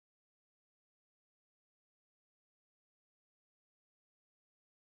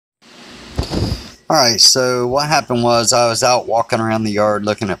Alright, so what happened was I was out walking around the yard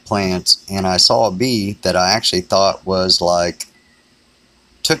looking at plants, and I saw a bee that I actually thought was like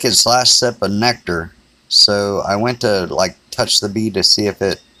took its last sip of nectar. So I went to like touch the bee to see if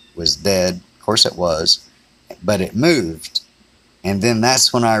it was dead. Of course it was, but it moved. And then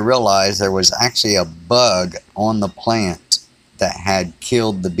that's when I realized there was actually a bug on the plant that had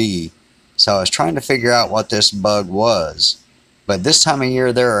killed the bee. So I was trying to figure out what this bug was. But this time of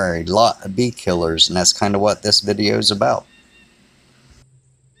year there are a lot of bee killers, and that's kind of what this video is about.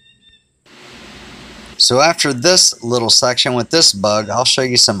 So after this little section with this bug, I'll show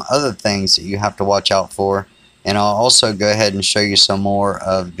you some other things that you have to watch out for. And I'll also go ahead and show you some more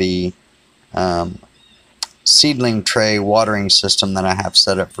of the seedling tray watering system that I have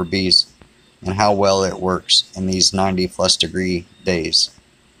set up for bees and how well it works in these 90+ degree days.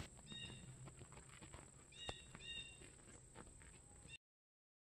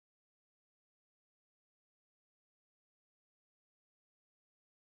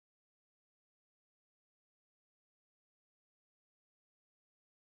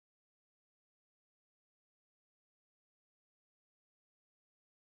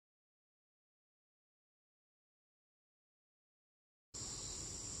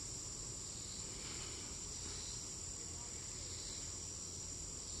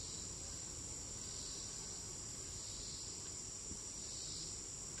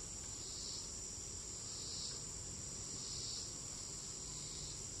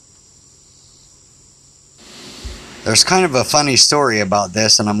 There's kind of a funny story about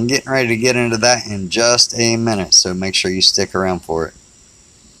this, and I'm getting ready to get into that in just a minute, so make sure you stick around for it.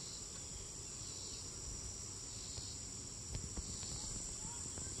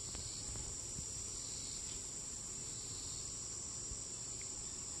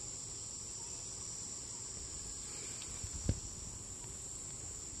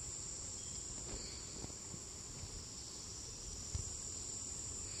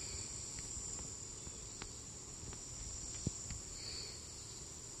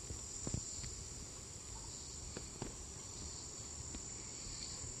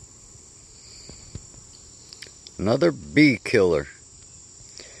 Another bee killer.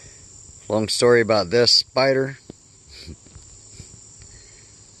 Long story about this spider.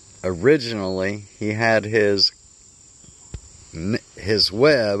 Originally, he had his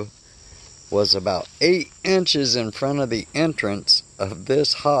web was about 8 inches in front of the entrance of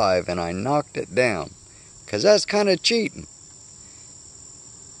this hive, and I knocked it down because that's kind of cheating.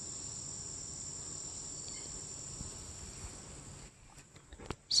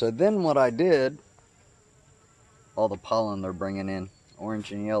 So then what I did, all the pollen they're bringing in,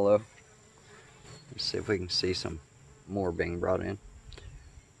 orange and yellow. Let's see if we can see some more being brought in.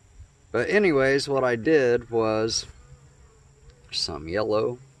 But anyways, what I did was some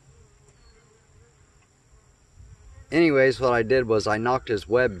yellow. Anyways, what I did was I knocked his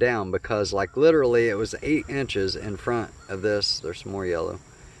web down because like literally it was 8 inches in front of this. There's some more yellow.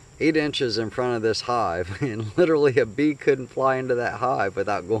 8 inches in front of this hive, and literally a bee couldn't fly into that hive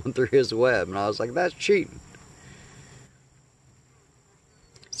without going through his web. And I was like, that's cheating.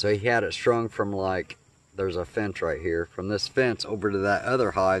 So he had it strung from like, there's a fence right here, from this fence over to that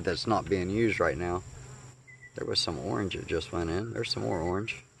other hive that's not being used right now. There was some orange that just went in. There's some more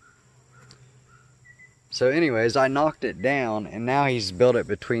orange. So anyways, I knocked it down, and now he's built it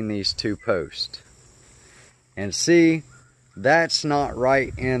between these two posts. And see, that's not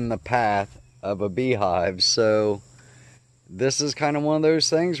right in the path of a beehive. So this is kind of one of those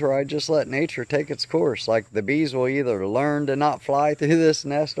things where I just let nature take its course. Like the bees will either learn to not fly through this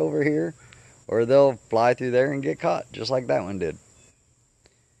nest over here, or they'll fly through there and get caught, just like that one did.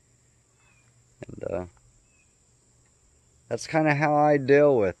 And that's kind of how I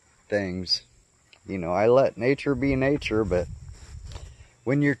deal with things. You know, I let nature be nature, but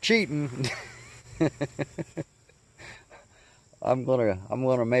when you're cheating, I'm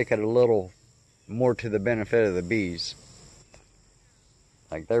gonna make it a little more to the benefit of the bees.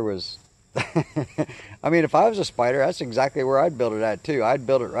 Like there was, I mean, if I was a spider, that's exactly where I'd build it at too. I'd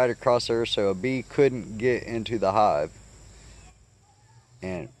build it right across there so a bee couldn't get into the hive.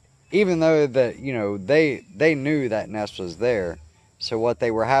 And even though that, you know, they knew that nest was there, so what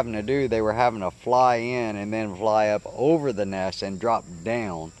they were having to do, they were having to fly in and then fly up over the nest and drop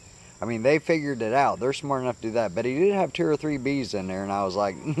down. I mean, they figured it out. They're smart enough to do that. But he did have 2 or 3 bees in there, and I was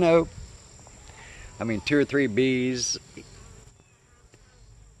like, nope. I mean, 2 or 3 bees,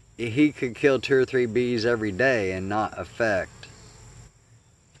 he could kill 2 or 3 bees every day and not affect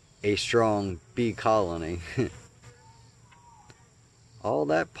a strong bee colony. All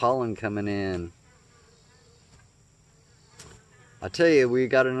that pollen coming in. I tell you, we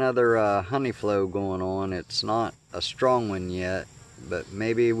got another honey flow going on. It's not a strong one yet, but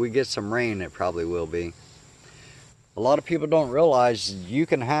maybe we get some rain, it probably will be. A lot of people don't realize you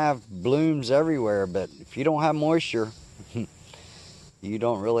can have blooms everywhere, but if you don't have moisture, you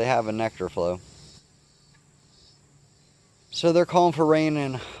don't really have a nectar flow. So they're calling for rain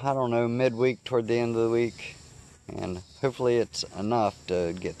in, I don't know, midweek toward the end of the week. And hopefully it's enough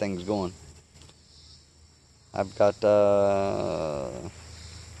to get things going. I've got,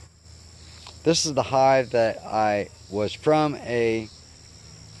 this is the hive that I was from a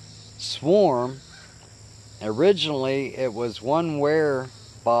swarm. Originally it was one ware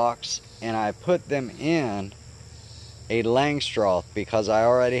box and I put them in a Langstroth because I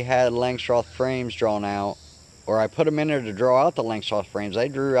already had Langstroth frames drawn out, or I put them in there to draw out the Langstroth frames. I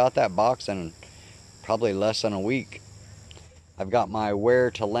drew out that box in probably less than a week. I've got my ware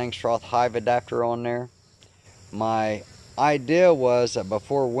to Langstroth hive adapter on there. My idea was that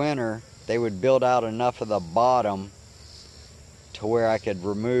before winter they would build out enough of the bottom to where I could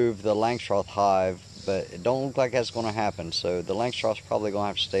remove the Langstroth hive, but it don't look like that's going to happen. So the Langstroth's probably going to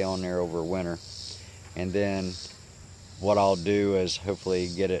have to stay on there over winter. And then what I'll do is hopefully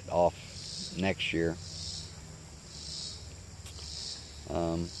get it off next year.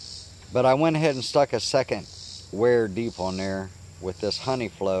 But I went ahead and stuck a second ware deep on there with this honey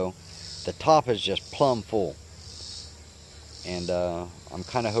flow. The top is just plumb full. And I'm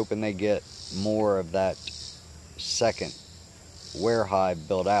kind of hoping they get more of that second ware hive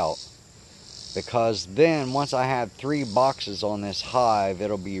built out, because then once I have 3 boxes on this hive,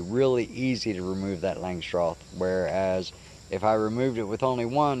 it'll be really easy to remove that Langstroth, whereas if I removed it with only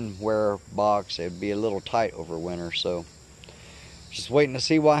 1 ware box, it'd be a little tight over winter. So just waiting to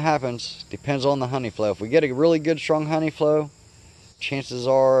see what happens. Depends on the honey flow. If we get a really good strong honey flow, chances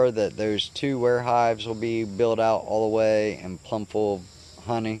are that those 2 ware hives will be built out all the way and plumb full of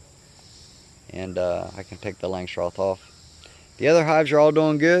honey, and I can take the Langstroth off. The other hives are all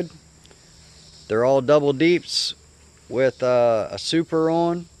doing good. They're all double deeps with a super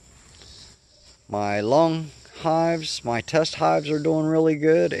on. My long hives, my test hives are doing really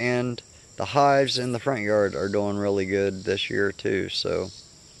good, and the hives in the front yard are doing really good this year too. So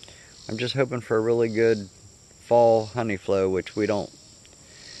I'm just hoping for a really good fall honey flow, which we don't.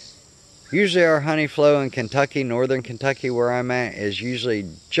 Usually our honey flow in Kentucky, northern Kentucky where I'm at, is usually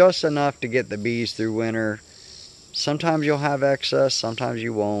just enough to get the bees through winter. Sometimes you'll have excess, sometimes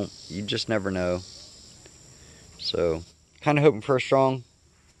you won't. You just never know. So kind of hoping for a strong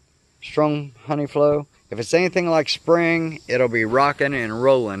honey flow. If it's anything like spring, it'll be rocking and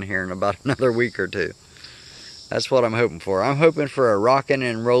rolling here in about another week or 2. That's what I'm hoping for. I'm hoping for a rocking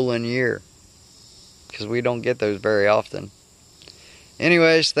and rolling year, because we don't get those very often.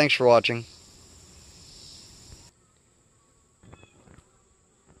 Anyways, thanks for watching.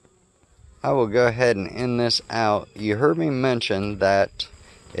 I will go ahead and end this out. You heard me mention that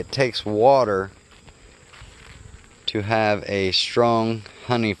it takes water to have a strong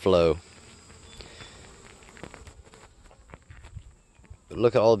honey flow. But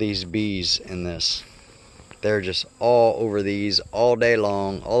look at all these bees in this. They're just all over these all day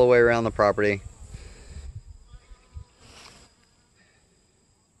long, all the way around the property.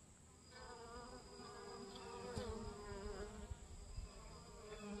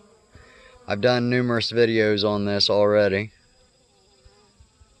 I've done numerous videos on this already.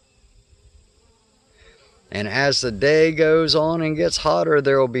 And as the day goes on and gets hotter,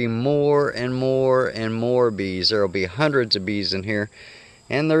 there will be more and more and more bees. There will be hundreds of bees in here.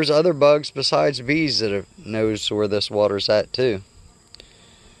 And there's other bugs besides bees that knows where this water's at too.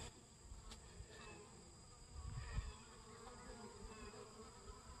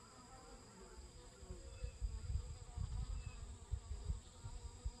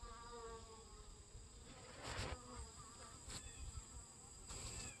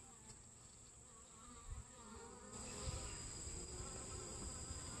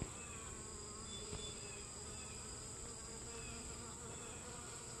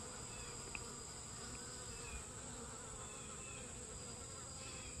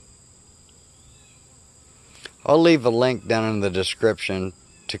 I'll leave a link down in the description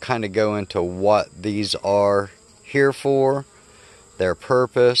to kind of go into what these are here for, their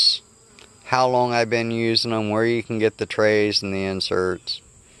purpose, how long I've been using them, where you can get the trays and the inserts.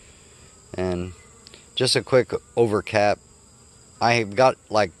 And just a quick overcap. I've got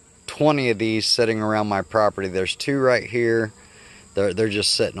like 20 of these sitting around my property. There's 2 right here. They're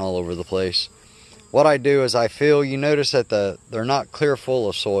just sitting all over the place. What I do is I fill, you notice that they're not clear full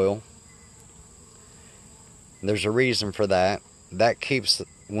of soil. There's a reason for that. That keeps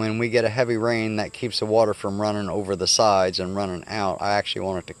when we get a heavy rain that keeps the water from running over the sides and running out, I actually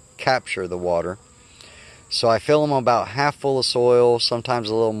want it to capture the water. So I fill them about half full of soil, sometimes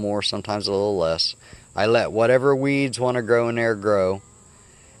a little more, sometimes a little less. I let whatever weeds want to grow in there grow.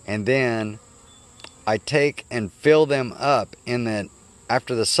 And then I take and fill them up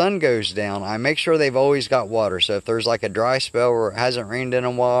after the sun goes down, I make sure they've always got water. So if there's like a dry spell where it hasn't rained in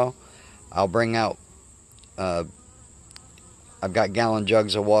a while, I'll bring out, I've got gallon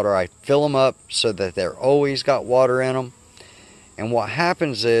jugs of water. I fill them up so that they're always got water in them. And what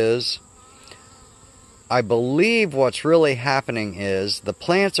happens is, I believe what's really happening is the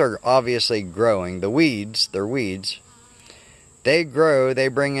plants are obviously growing. The weeds, they're weeds. They grow, they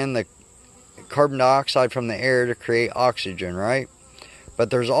bring in the carbon dioxide from the air to create oxygen, right? But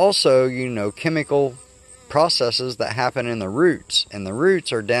there's also, chemical processes that happen in the roots. And the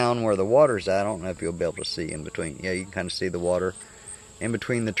roots are down where the water's at. I don't know if you'll be able to see in between. Yeah, you can kind of see the water in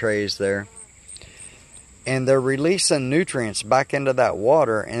between the trays there. And they're releasing nutrients back into that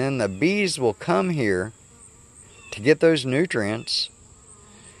water. And then the bees will come here to get those nutrients.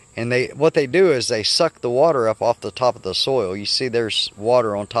 And what they do is they suck the water up off the top of the soil. You see there's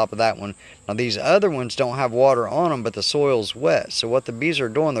water on top of that one. Now these other ones don't have water on them, but the soil's wet. So what the bees are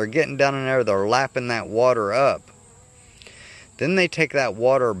doing, they're getting down in there, they're lapping that water up. Then they take that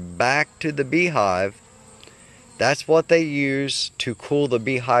water back to the beehive. That's what they use to cool the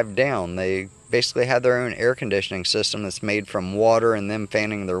beehive down. They basically have their own air conditioning system that's made from water and them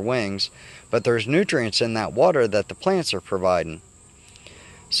fanning their wings. But there's nutrients in that water that the plants are providing.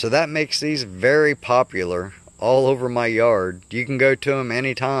 So that makes these very popular all over my yard. You can go to them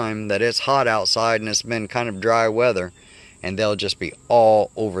anytime that it's hot outside and it's been kind of dry weather, and they'll just be all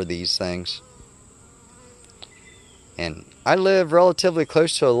over these things. And I live relatively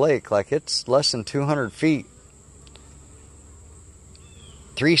close to a lake, like it's less than 200 feet.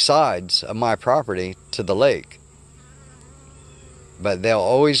 3 sides of my property to the lake. But they'll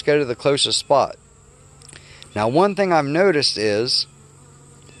always go to the closest spot. Now one thing I've noticed is,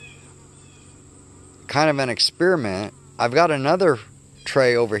 kind of an experiment, I've got another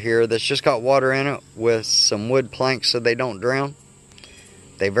tray over here that's just got water in it with some wood planks so they don't drown.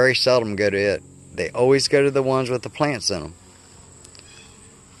 They very seldom go to it. They always go to the ones with the plants in them.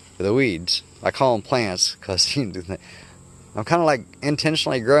 The weeds. I call them plants because I'm kind of like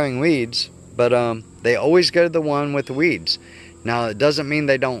intentionally growing weeds, but they always go to the one with the weeds. Now it doesn't mean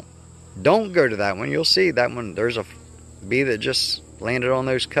they don't go to that one. You'll see that one, there's a bee that just landed on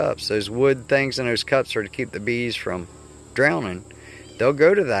those cups. Those wood things in those cups are to keep the bees from drowning. They'll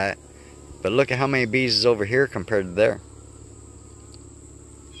go to that, but look at how many bees is over here compared to there.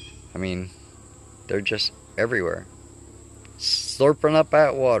 I mean, they're just everywhere, slurping up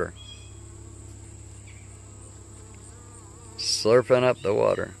that water, slurping up the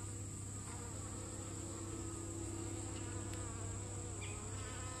water.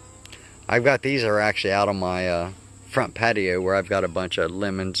 I've got these are actually out on my front patio where I've got a bunch of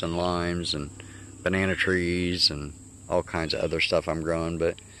lemons and limes and banana trees and all kinds of other stuff I'm growing.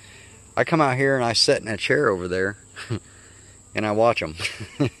 But I come out here and I sit in a chair over there and I watch them.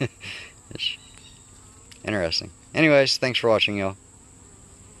 It's interesting. Anyways, thanks for watching, y'all.